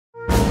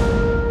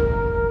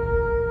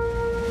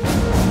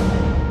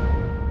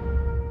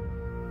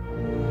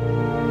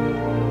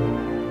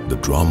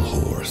drum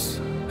horse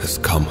has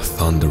come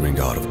thundering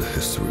out of the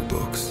history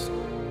books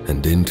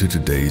and into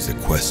today's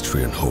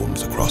equestrian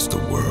homes across the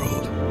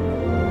world.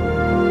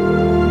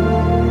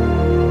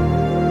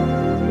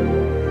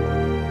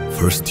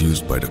 First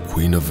used by the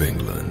Queen of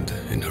England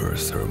in her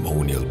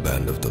ceremonial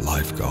band of the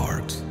Life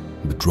Guards,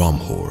 the drum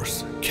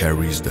horse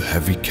carries the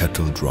heavy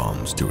kettle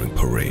drums during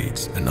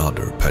parades and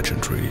other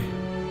pageantry.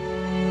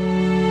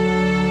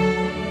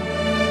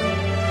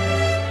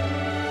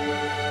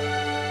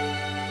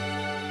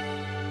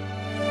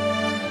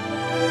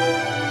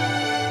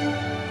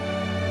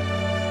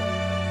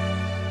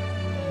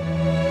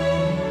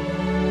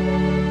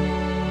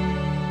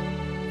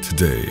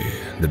 Today,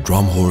 the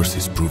drum horse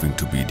is proving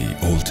to be the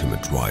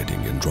ultimate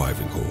riding and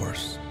driving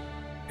horse.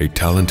 A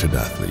talented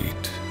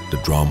athlete, the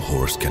drum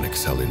horse can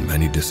excel in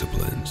many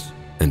disciplines,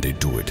 and they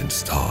do it in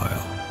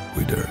style,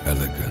 with their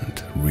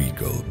elegant,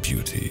 regal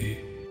beauty.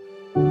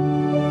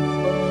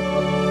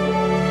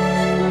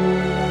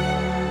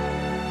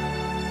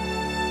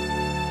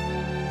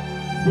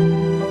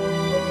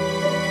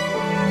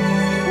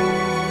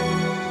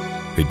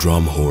 A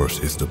drum horse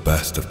is the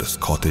best of the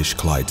Scottish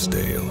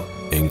Clydesdale,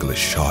 English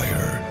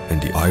Shire,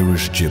 and the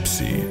Irish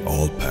Gypsy,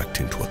 all packed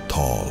into a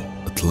tall,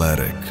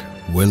 athletic,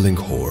 willing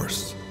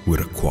horse with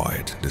a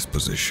quiet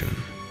disposition.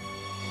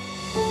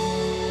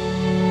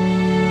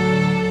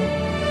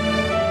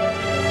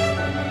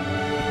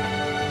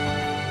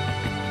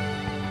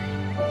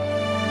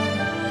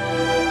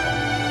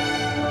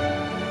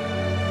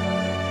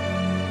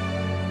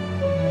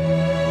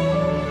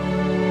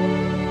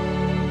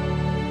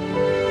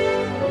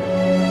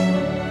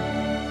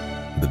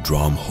 The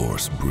drum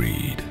horse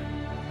breed.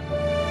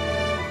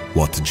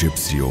 What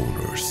gypsy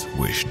owners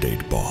wish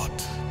they'd bought.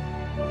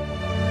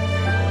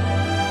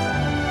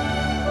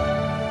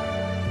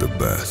 The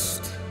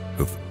best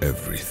of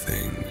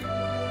everything.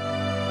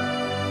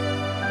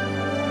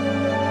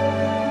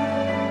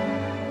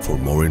 For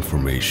more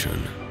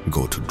information,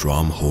 go to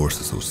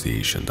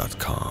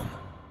drumhorseassociation.com.